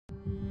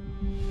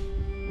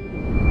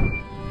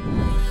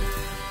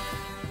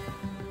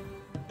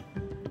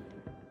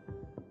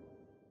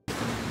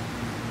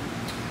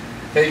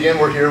Hey again,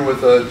 we're here with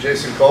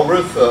Jason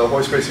Culbreth,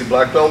 Royce Gracie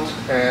Black Belt,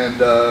 and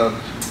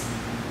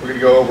we're going to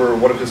go over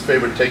one of his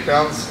favorite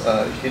takedowns.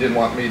 He didn't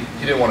want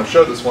to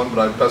show this one, but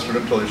I pestered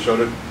him until he showed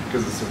it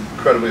because it's an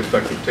incredibly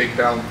effective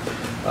takedown.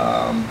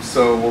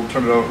 So we'll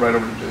turn it right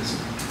over to Jason.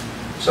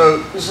 So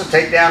this is a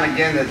takedown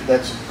again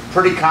that's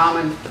pretty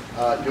common.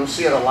 You'll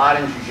see it a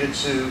lot in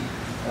Jiu-Jitsu,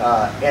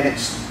 and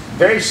it's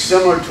very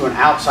similar to an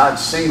outside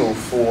single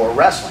for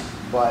wrestling,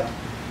 but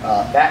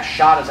that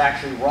shot is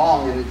actually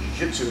wrong in the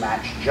Jiu-Jitsu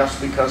match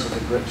just because of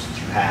the grips that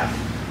you have.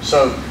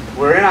 So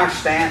we're in our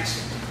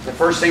stance. The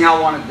first thing I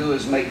want to do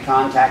is make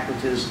contact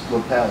with his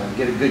lapel and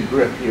get a good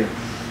grip here.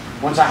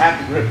 Once I have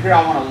the grip here,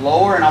 I want to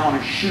lower and I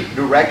want to shoot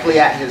directly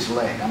at his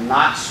leg. I'm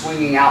not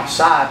swinging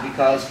outside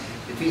because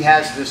if he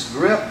has this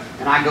grip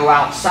and I go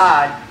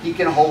outside, he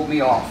can hold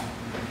me off.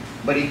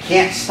 But he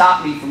can't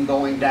stop me from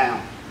going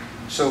down.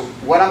 So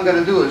what I'm going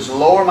to do is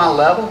lower my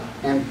level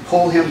and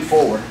pull him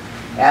forward.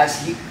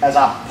 As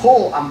I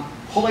pull, I'm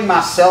pulling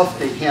myself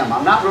to him.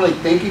 I'm not really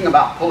thinking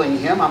about pulling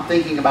him, I'm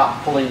thinking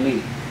about pulling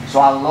me. So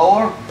I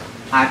lower,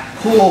 I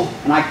pull,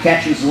 and I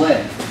catch his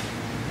leg.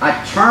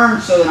 I turn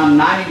so that I'm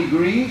 90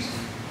 degrees,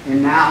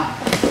 and now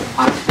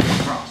I pull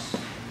across.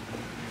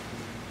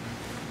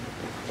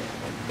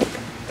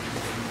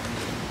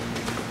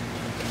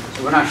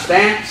 So in our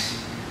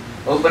stance,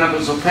 open up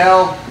his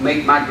lapel,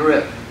 make my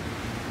grip.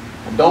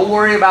 Don't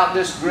worry about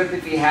this grip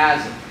if he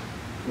has it.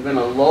 I'm going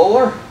to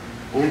lower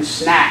and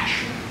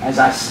snatch. As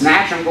I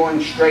snatch, I'm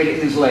going straight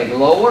at his leg.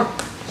 Lower,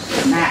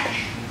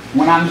 snatch.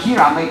 When I'm here,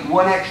 I make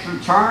one extra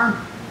turn,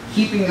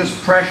 keeping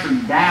this pressure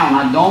down.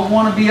 I don't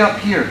want to be up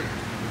here.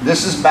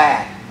 This is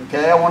bad.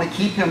 Okay, I want to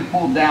keep him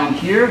pulled down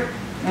here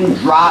and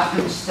drive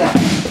him step.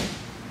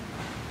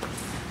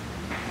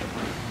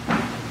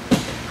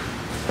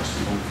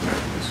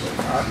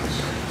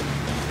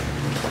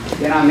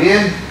 Then I'm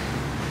in,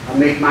 I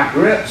make my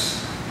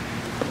grips.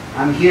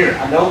 I'm here.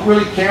 I don't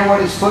really care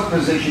what his foot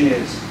position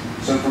is.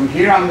 So from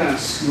here, I'm going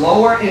to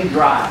lower and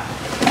drive.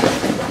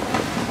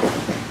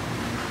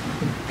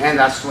 And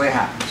that's the way it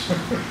happens.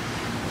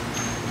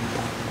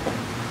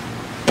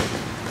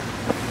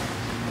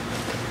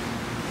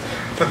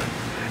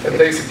 And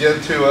thanks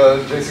again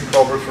to Jason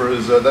Culbreth for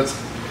his, that's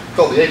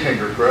called the ape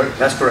hanger, correct?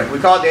 That's correct. We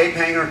call it the ape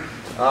hanger.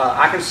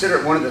 I consider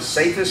it one of the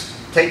safest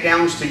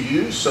takedowns to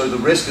use, so the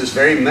risk is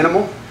very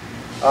minimal.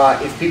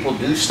 If people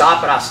do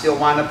stop it, I still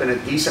wind up in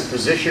a decent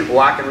position,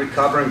 or I can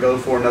recover and go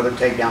for another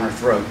takedown or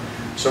throw.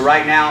 So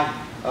right now,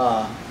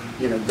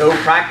 go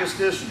practice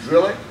this,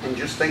 drill it, and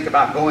just think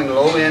about going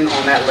low in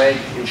on that leg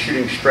and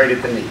shooting straight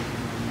at the knee.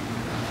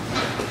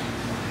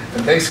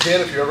 And thanks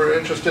again. If you're ever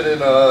interested in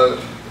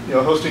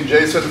hosting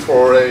Jason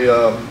for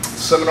a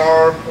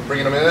seminar,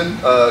 bringing him in,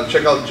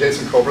 check out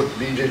JasonCulbreth,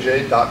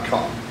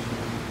 BJJ.com.